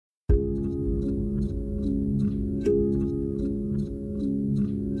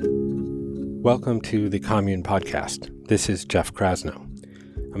Welcome to the Commune Podcast. This is Jeff Krasno.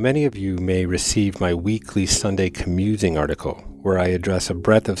 Many of you may receive my weekly Sunday Commusing article, where I address a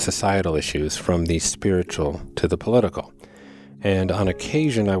breadth of societal issues from the spiritual to the political. And on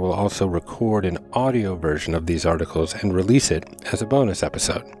occasion, I will also record an audio version of these articles and release it as a bonus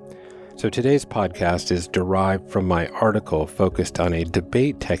episode. So today's podcast is derived from my article focused on a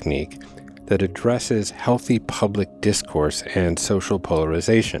debate technique that addresses healthy public discourse and social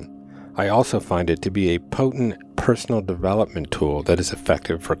polarization. I also find it to be a potent personal development tool that is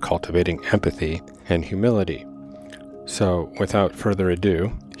effective for cultivating empathy and humility. So, without further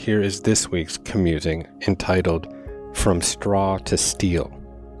ado, here is this week's commusing entitled From Straw to Steel.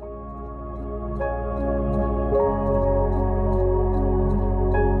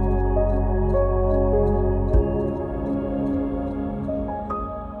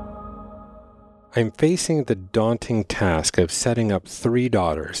 I'm facing the daunting task of setting up 3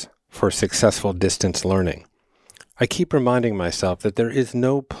 daughters for successful distance learning. I keep reminding myself that there is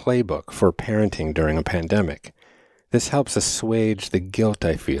no playbook for parenting during a pandemic. This helps assuage the guilt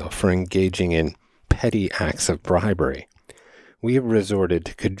I feel for engaging in petty acts of bribery. We have resorted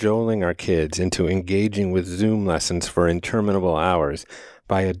to cajoling our kids into engaging with Zoom lessons for interminable hours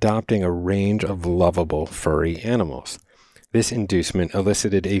by adopting a range of lovable furry animals. This inducement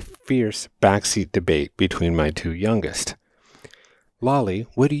elicited a fierce backseat debate between my 2 youngest. "Lolly,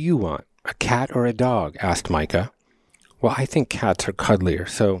 what do you want, a cat or a dog?" asked Micah. "Well, I think cats are cuddlier,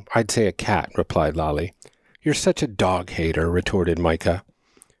 so I'd say a cat," replied Lolly. "You're such a dog hater," retorted Micah.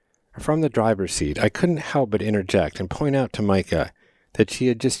 From the driver's seat, I couldn't help but interject and point out to Micah that she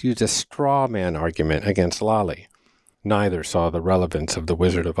had just used a straw man argument against Lolly. Neither saw the relevance of the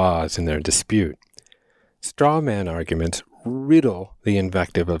Wizard of Oz in their dispute. Straw man arguments riddle the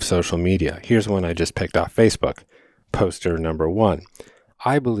invective of social media. Here's one I just picked off Facebook. Poster number 1.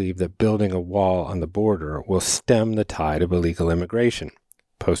 I believe that building a wall on the border will stem the tide of illegal immigration.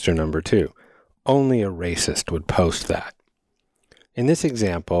 Poster number 2. Only a racist would post that. In this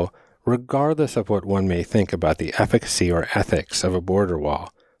example, regardless of what one may think about the efficacy or ethics of a border wall,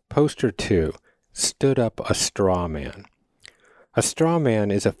 Poster 2 stood up a straw man. A straw man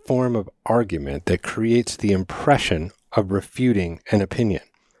is a form of argument that creates the impression of refuting an opinion.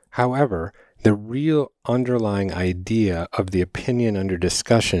 However, the real underlying idea of the opinion under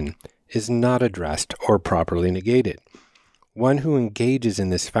discussion is not addressed or properly negated. One who engages in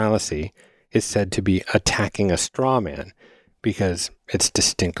this fallacy is said to be attacking a straw man because it's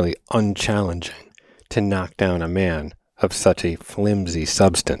distinctly unchallenging to knock down a man of such a flimsy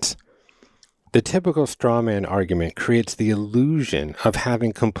substance. The typical straw man argument creates the illusion of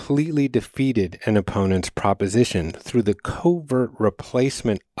having completely defeated an opponent's proposition through the covert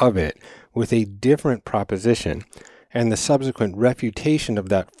replacement of it with a different proposition and the subsequent refutation of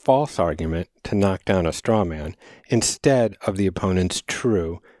that false argument to knock down a straw man instead of the opponent's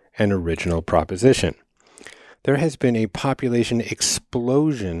true and original proposition. There has been a population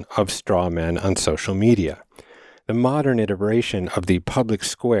explosion of straw men on social media. The modern iteration of the public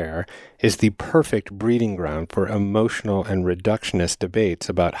square is the perfect breeding ground for emotional and reductionist debates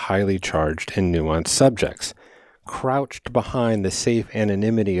about highly charged and nuanced subjects. Crouched behind the safe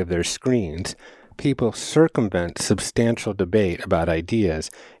anonymity of their screens, people circumvent substantial debate about ideas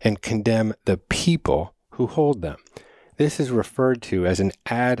and condemn the people who hold them. This is referred to as an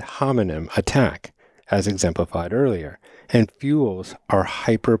ad hominem attack, as exemplified earlier, and fuels our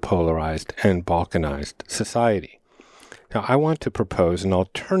hyperpolarized and balkanized society. Now, I want to propose an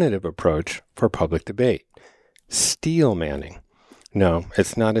alternative approach for public debate: steel manning. No,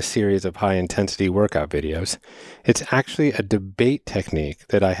 it's not a series of high-intensity workout videos. It's actually a debate technique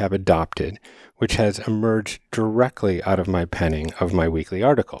that I have adopted, which has emerged directly out of my penning of my weekly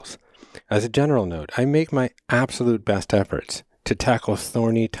articles. As a general note, I make my absolute best efforts to tackle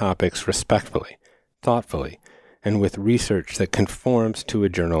thorny topics respectfully, thoughtfully, and with research that conforms to a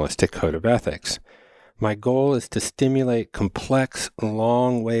journalistic code of ethics. My goal is to stimulate complex,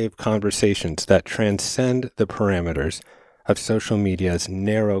 long-wave conversations that transcend the parameters of social media's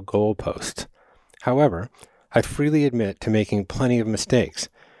narrow goalposts. However, I freely admit to making plenty of mistakes,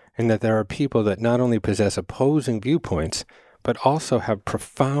 and that there are people that not only possess opposing viewpoints, but also have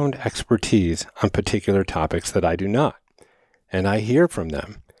profound expertise on particular topics that I do not. And I hear from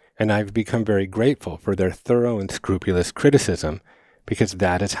them, and I've become very grateful for their thorough and scrupulous criticism, because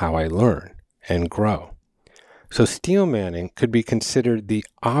that is how I learn and grow. So steel manning could be considered the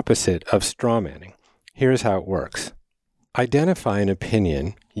opposite of straw manning. Here's how it works. Identify an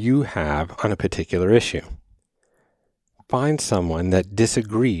opinion you have on a particular issue. Find someone that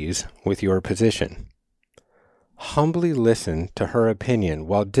disagrees with your position. Humbly listen to her opinion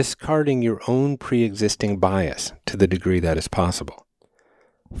while discarding your own pre-existing bias to the degree that is possible.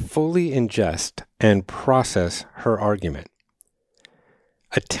 Fully ingest and process her argument.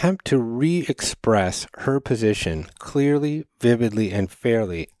 Attempt to re-express her position clearly, vividly, and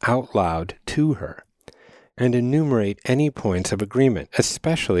fairly out loud to her, and enumerate any points of agreement,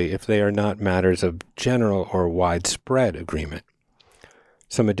 especially if they are not matters of general or widespread agreement.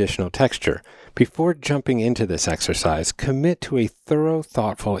 Some additional texture. Before jumping into this exercise, commit to a thorough,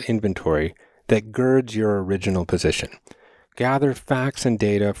 thoughtful inventory that girds your original position. Gather facts and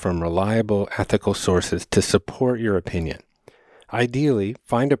data from reliable, ethical sources to support your opinion. Ideally,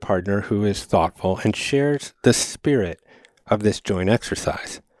 find a partner who is thoughtful and shares the spirit of this joint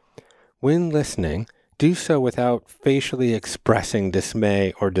exercise. When listening, do so without facially expressing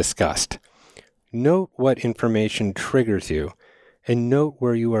dismay or disgust. Note what information triggers you, and note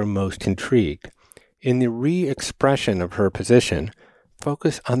where you are most intrigued. In the re-expression of her position,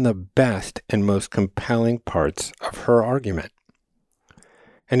 focus on the best and most compelling parts of her argument.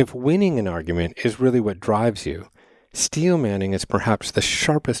 And if winning an argument is really what drives you, steel-manning is perhaps the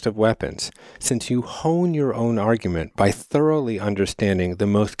sharpest of weapons, since you hone your own argument by thoroughly understanding the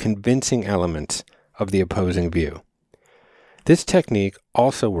most convincing elements of the opposing view. This technique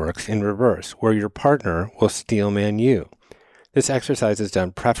also works in reverse, where your partner will steel-man you. This exercise is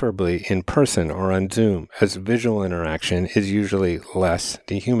done preferably in person or on Zoom, as visual interaction is usually less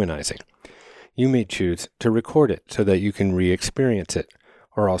dehumanizing. You may choose to record it so that you can re-experience it,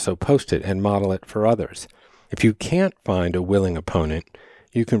 or also post it and model it for others. If you can't find a willing opponent,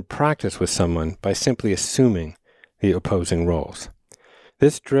 you can practice with someone by simply assuming the opposing roles.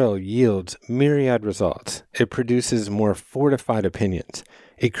 This drill yields myriad results. It produces more fortified opinions.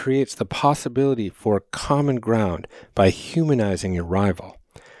 It creates the possibility for common ground by humanizing your rival.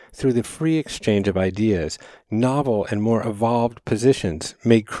 Through the free exchange of ideas, novel and more evolved positions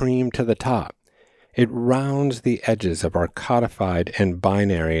may cream to the top. It rounds the edges of our codified and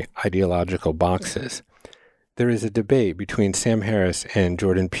binary ideological boxes. There is a debate between Sam Harris and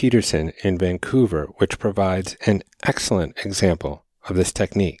Jordan Peterson in Vancouver, which provides an excellent example of this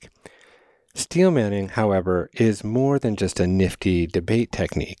technique. Steel-manning, however, is more than just a nifty debate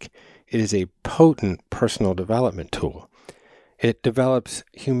technique. It is a potent personal development tool. It develops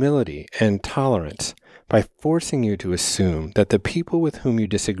humility and tolerance by forcing you to assume that the people with whom you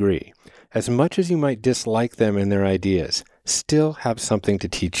disagree, as much as you might dislike them and their ideas, still have something to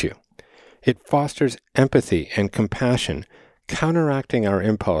teach you. It fosters empathy and compassion, counteracting our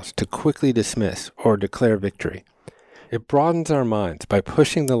impulse to quickly dismiss or declare victory. It broadens our minds by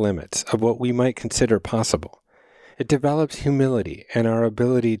pushing the limits of what we might consider possible. It develops humility and our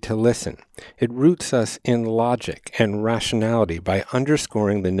ability to listen. It roots us in logic and rationality by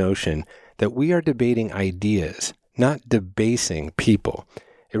underscoring the notion that we are debating ideas, not debasing people.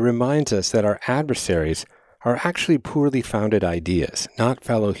 It reminds us that our adversaries are actually poorly founded ideas, not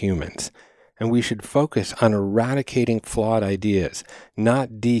fellow humans, and we should focus on eradicating flawed ideas,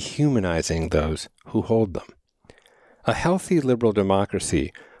 not dehumanizing those who hold them. A healthy liberal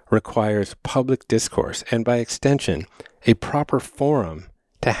democracy requires public discourse and, by extension, a proper forum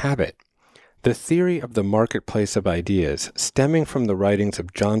to have it. The theory of the marketplace of ideas, stemming from the writings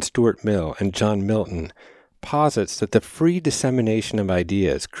of John Stuart Mill and John Milton, posits that the free dissemination of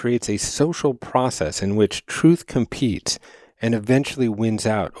ideas creates a social process in which truth competes and eventually wins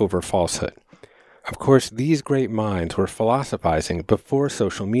out over falsehood. Of course, these great minds were philosophizing before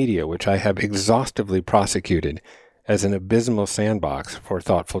social media, which I have exhaustively prosecuted as an abysmal sandbox for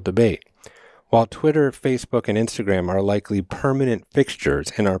thoughtful debate. While Twitter, Facebook, and Instagram are likely permanent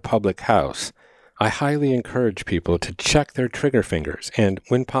fixtures in our public house, I highly encourage people to check their trigger fingers and,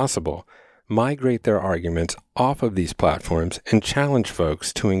 when possible, migrate their arguments off of these platforms and challenge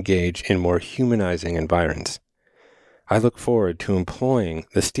folks to engage in more humanizing environs. I look forward to employing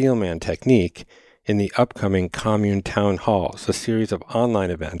the Steelman technique in the upcoming Commune Town Halls, a series of online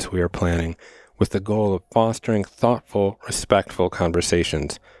events we are planning with the goal of fostering thoughtful, respectful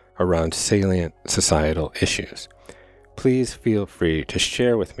conversations around salient societal issues. Please feel free to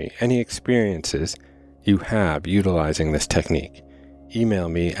share with me any experiences you have utilizing this technique. Email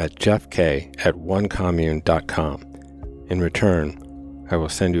me at jeffk@onecommune.com. In return, I will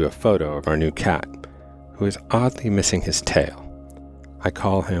send you a photo of our new cat, who is oddly missing his tail. I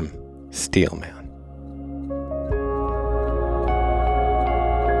call him Steelman.